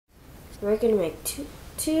we're gonna make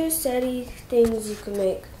two steady things you can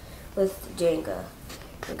make with Jenga.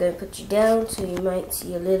 I'm gonna put you down so you might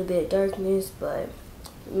see a little bit of darkness, but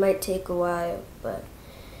it might take a while. But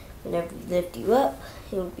whenever we lift you up,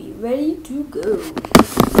 you'll be ready to go.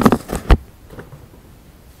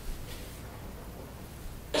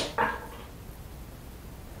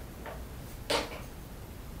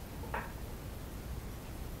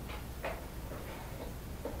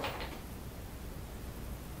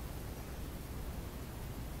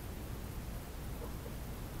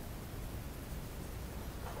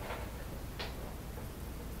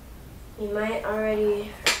 You might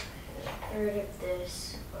already heard of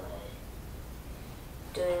this, but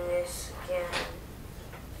doing this again.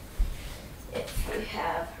 If you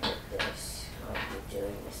have heard this, I'll be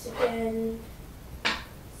doing this again.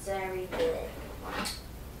 Sorry, but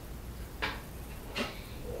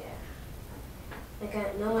yeah, I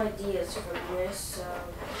got no ideas from this, so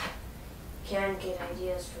you can get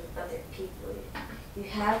ideas from other people. You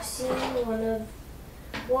have seen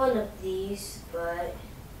one of these, but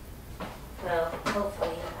well,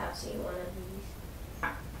 hopefully you have seen one of these.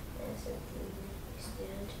 And simply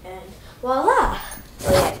stand and voila! Oh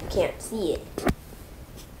yeah, you can't see it.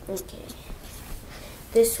 Okay.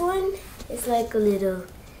 This one is like a little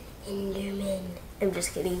Enderman. I'm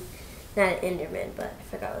just kidding. Not an Enderman, but I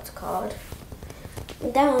forgot what it's called.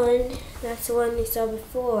 That one, that's the one you saw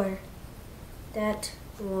before. That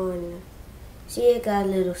one. See, it got a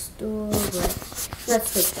little stool, but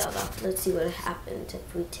let's take that off. Let's see what happens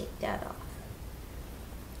if we take that off.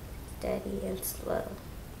 Steady and slow.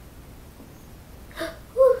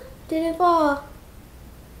 Whew, didn't fall.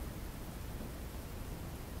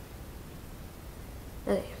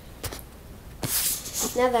 Okay.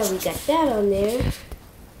 Now that we got that on there,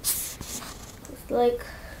 it's like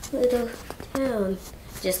a little town.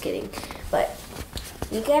 Just kidding. But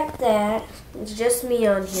we got that. It's just me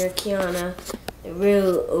on here, Kiana, the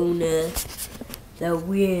real owner, the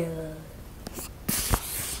wheel.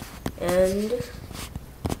 And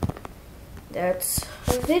that's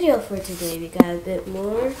our video for today. We got a bit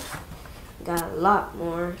more, got a lot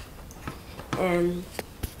more, and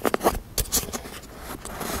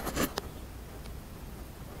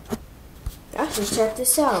actually check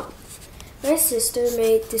this out. My sister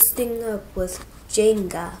made this thing up with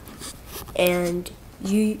Jenga, and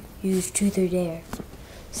you use truth or dare.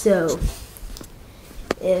 So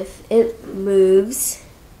if it moves,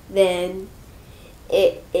 then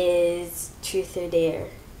it is truth or dare.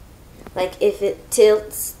 Like if it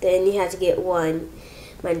tilts, then you have to get one.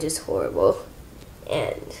 Mine's just horrible.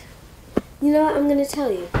 And you know what I'm gonna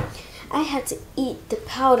tell you? I had to eat the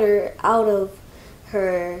powder out of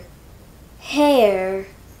her hair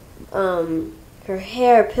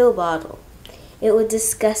pill bottle. It was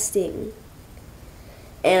disgusting.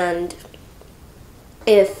 And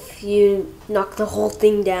if you knock the whole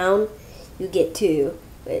thing down, you get two,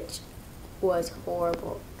 which was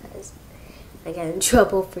horrible because I got in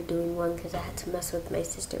trouble for doing one because I had to mess with my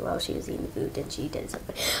sister while she was eating food and she did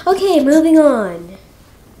something. Okay, moving on.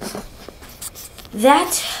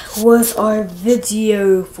 That was our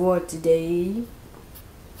video for today.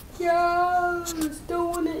 Yes,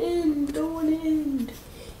 don't want to end.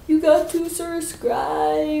 You got to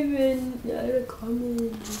subscribe and add a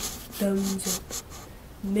comment. Thumbs up.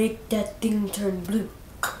 Make that thing turn blue.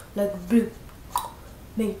 Like blue.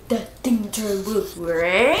 Make that thing turn blue.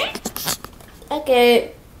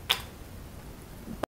 Okay.